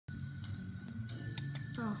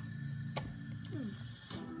Oh.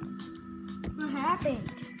 What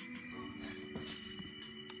happened?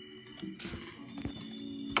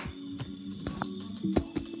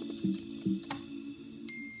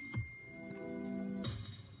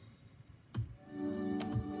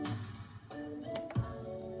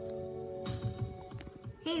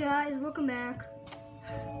 Hey guys, welcome back.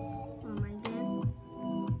 Oh my god.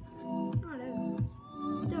 Oh,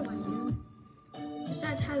 there I am.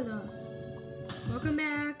 Besides, hello. Welcome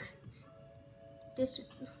back. This is...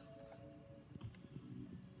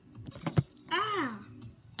 Ah!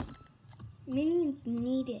 Minions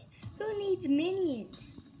needed. Who needs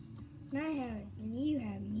minions? I have it, and you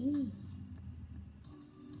have me.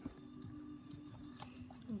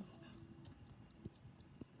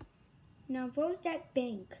 Now, where's that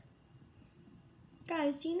bank?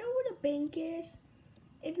 Guys, do you know what a bank is?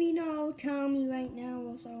 If you know, tell me right now,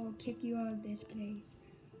 or else I will kick you out of this place.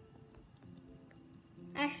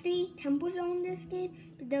 Actually, Temple's owned this game,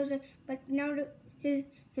 but now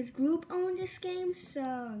his group owned this game,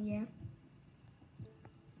 so yeah.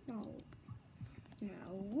 No,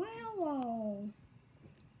 well,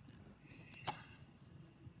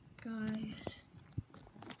 guys.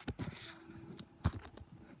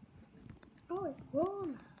 Oh, it's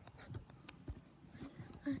wrong.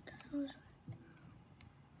 I thought it was.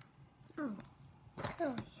 Oh,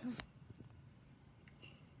 yeah.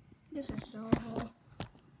 This is so hard.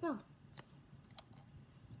 No.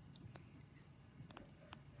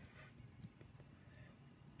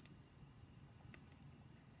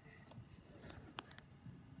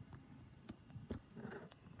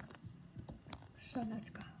 So let's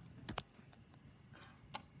go.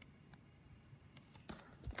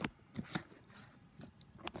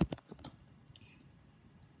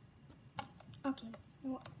 Okay,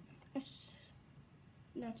 well,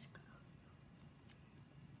 let's go.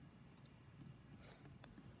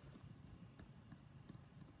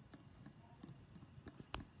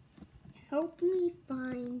 Help me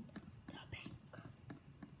find the bank.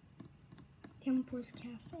 Temple's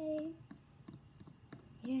Cafe.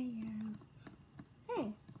 Yeah.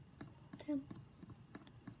 Hey, Temple.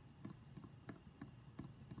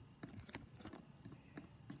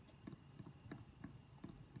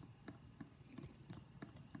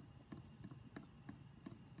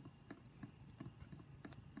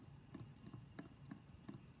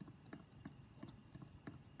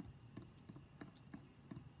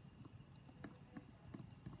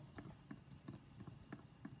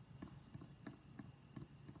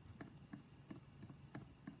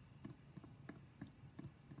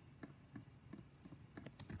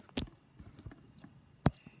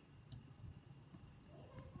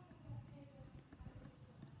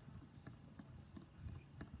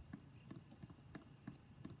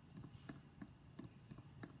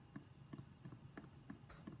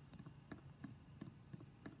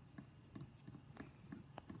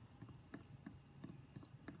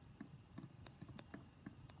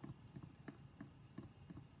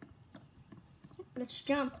 Let's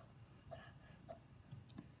jump.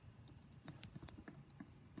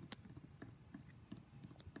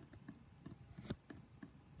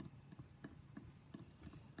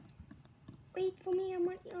 Wait for me, I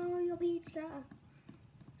want all your pizza.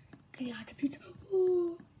 Can you have the pizza?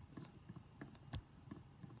 Ooh.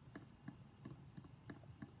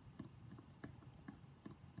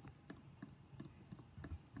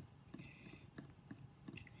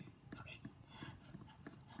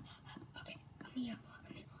 Okay, I'm here.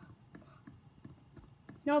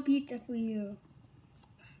 No pizza for you.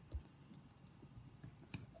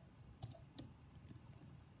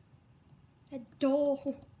 A door.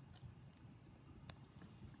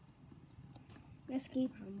 Let's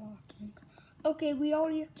keep on walking. Okay, we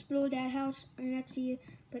already explored that house, and let's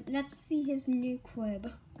see his new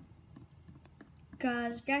crib.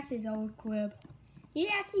 Cause that's his old crib. He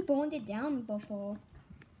actually burned it down before,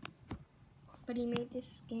 but he made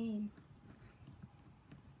this game.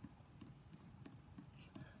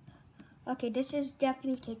 Okay, this is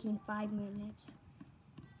definitely taking 5 minutes.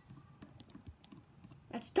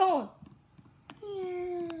 That's stone.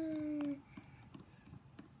 Yeah.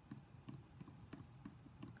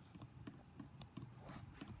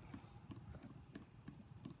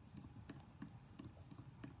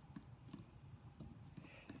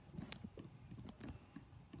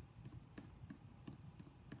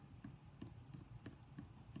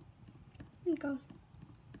 Go.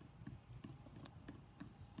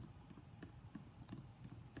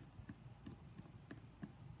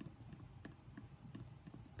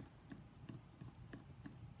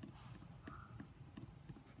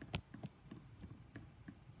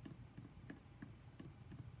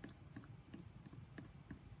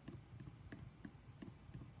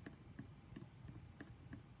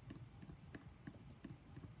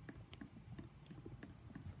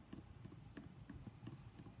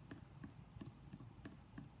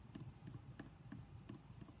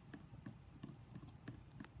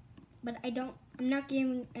 but I'm not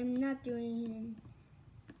doing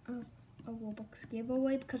a Roblox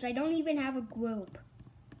giveaway because I don't even have a group.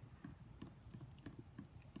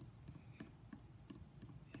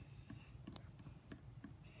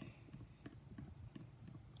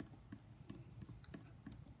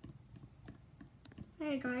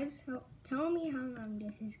 Hey guys, so tell me how long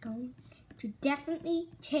this is going to definitely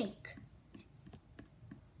take.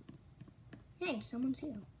 Hey, someone's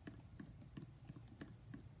here.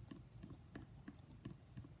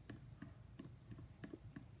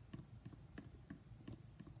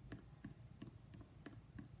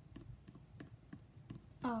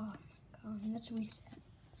 Oh my god, let's reset.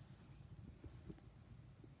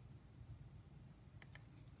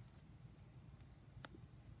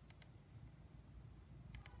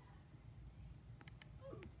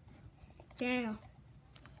 Damn.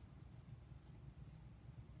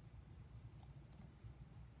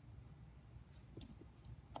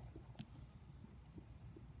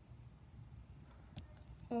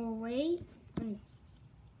 Oh wait.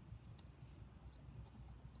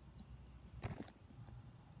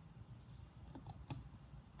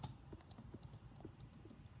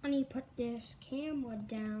 I need to put this camera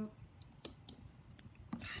down.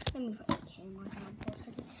 Let me put the camera down for a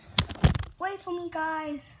second. Wait for me,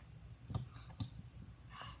 guys.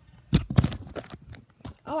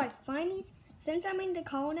 Oh, I finally, since I'm in the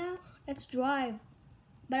car now, let's drive.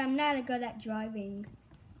 But I'm not good at driving.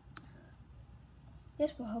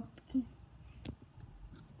 This will help.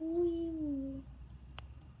 Wee-oo.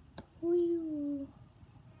 Wee-oo.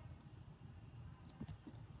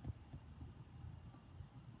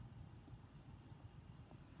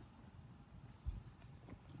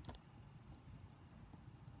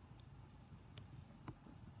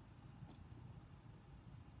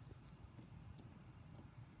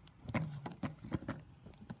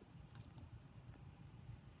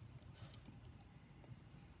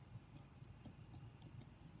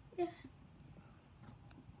 Yeah.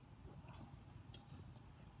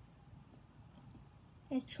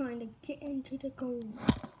 It's trying to get into the goal.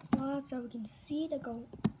 So we can see the goal.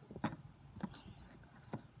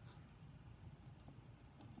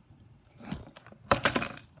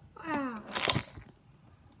 Wow.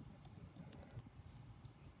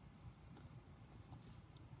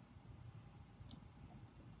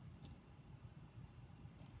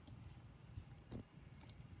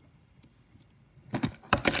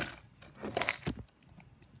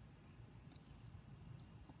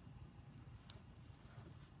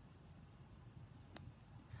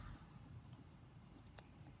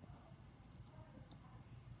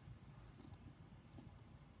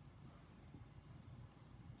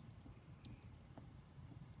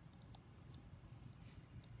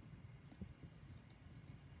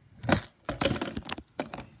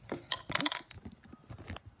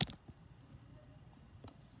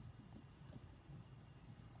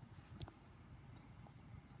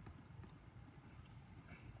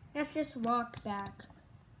 Let's just walk back.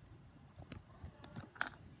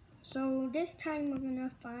 So this time we're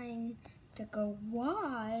gonna find the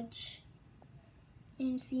garage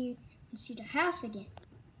and see the house again.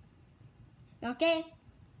 Okay?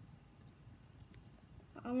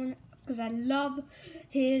 Because I love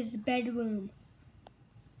his bedroom.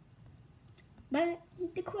 But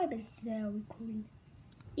the crib is very cool.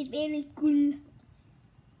 It's very cool.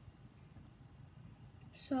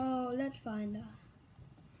 So let's find out.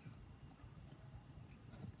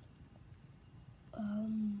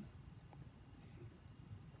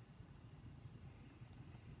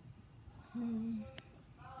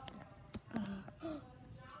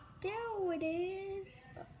 There it is.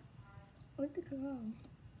 What's it called?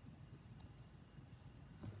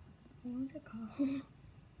 What's it called?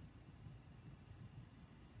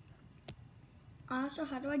 So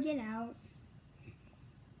how do I get out?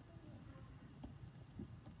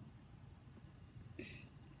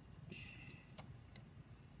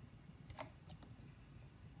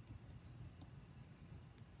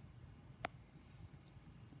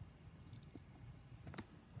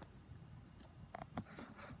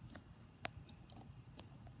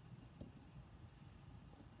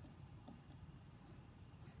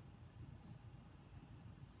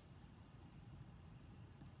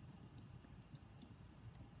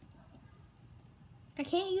 I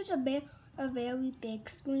can't use a very big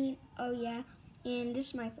screen. Oh yeah, and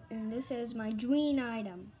this is my dream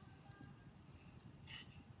item.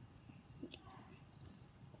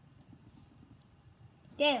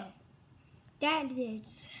 There, that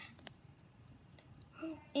is.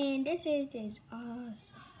 And this is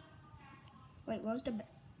awesome. Wait, what's the bed?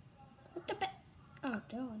 What's the bed? Oh,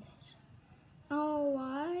 there it is. All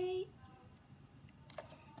right.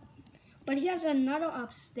 But he has another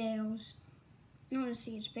upstairs. I want to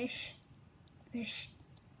see his fish. Fish.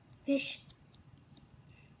 Fish.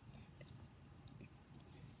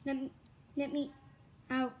 Let me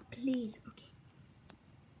out, please. Okay.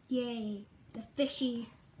 Yay. The fishy.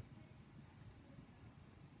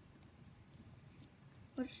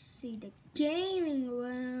 Let's see the gaming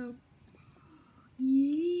room.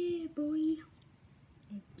 Yeah, boy.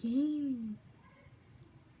 The gaming.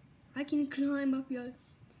 I can climb up here.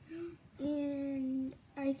 And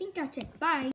I think that's it. Bye.